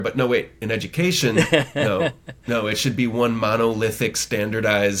But no, wait, in education, no, it should be one monolithic,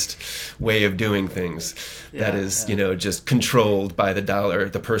 standardized way of doing things that is, just controlled by the dollar,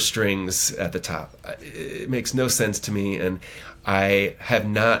 the purse strings at the top. It makes no sense to me, and I have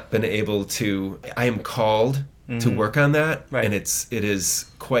not been able to. I am called to work on that, and it is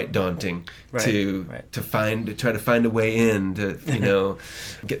quite daunting to try to find a way in to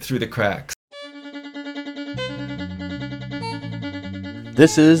get through the cracks.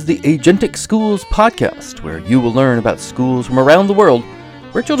 This is the Agentic Schools podcast, where you will learn about schools from around the world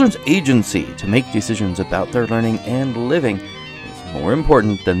where children's agency to make decisions about their learning and living is more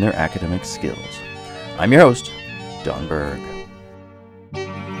important than their academic skills. I'm your host, Don Berg.